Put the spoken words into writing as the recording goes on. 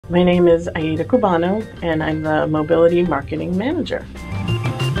My name is Aida Cubano, and I'm the Mobility Marketing Manager.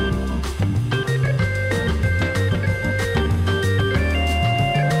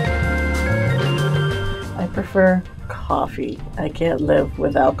 I prefer coffee. I can't live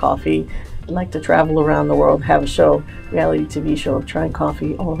without coffee. I like to travel around the world, have a show, reality TV show of trying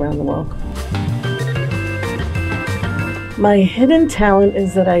coffee all around the world. My hidden talent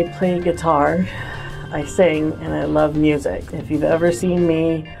is that I play guitar, I sing, and I love music. If you've ever seen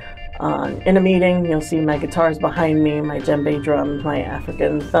me in a meeting, you'll see my guitars behind me, my djembe drum, my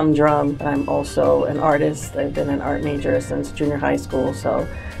African thumb drum. I'm also an artist. I've been an art major since junior high school, so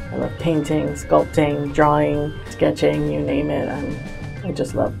I love painting, sculpting, drawing, sketching, you name it. I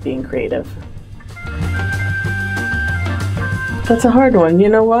just love being creative. That's a hard one. You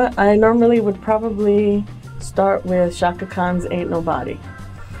know what? I normally would probably start with Shaka Khan's Ain't Nobody.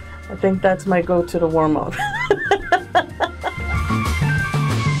 I think that's my go-to to warm up.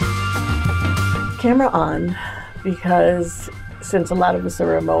 Camera on, because since a lot of us are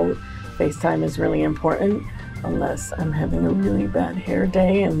remote, FaceTime is really important, unless I'm having a really bad hair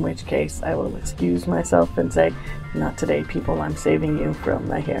day, in which case I will excuse myself and say, not today, people, I'm saving you from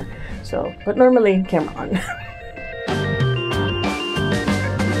my hair. So, but normally, camera on.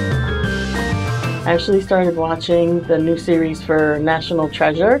 I actually started watching the new series for National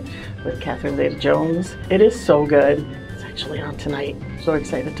Treasure with Catherine Zeta-Jones. It is so good. It's actually on tonight. So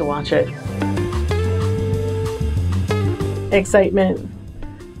excited to watch it. Excitement,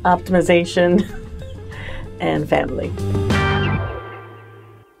 optimization, and family.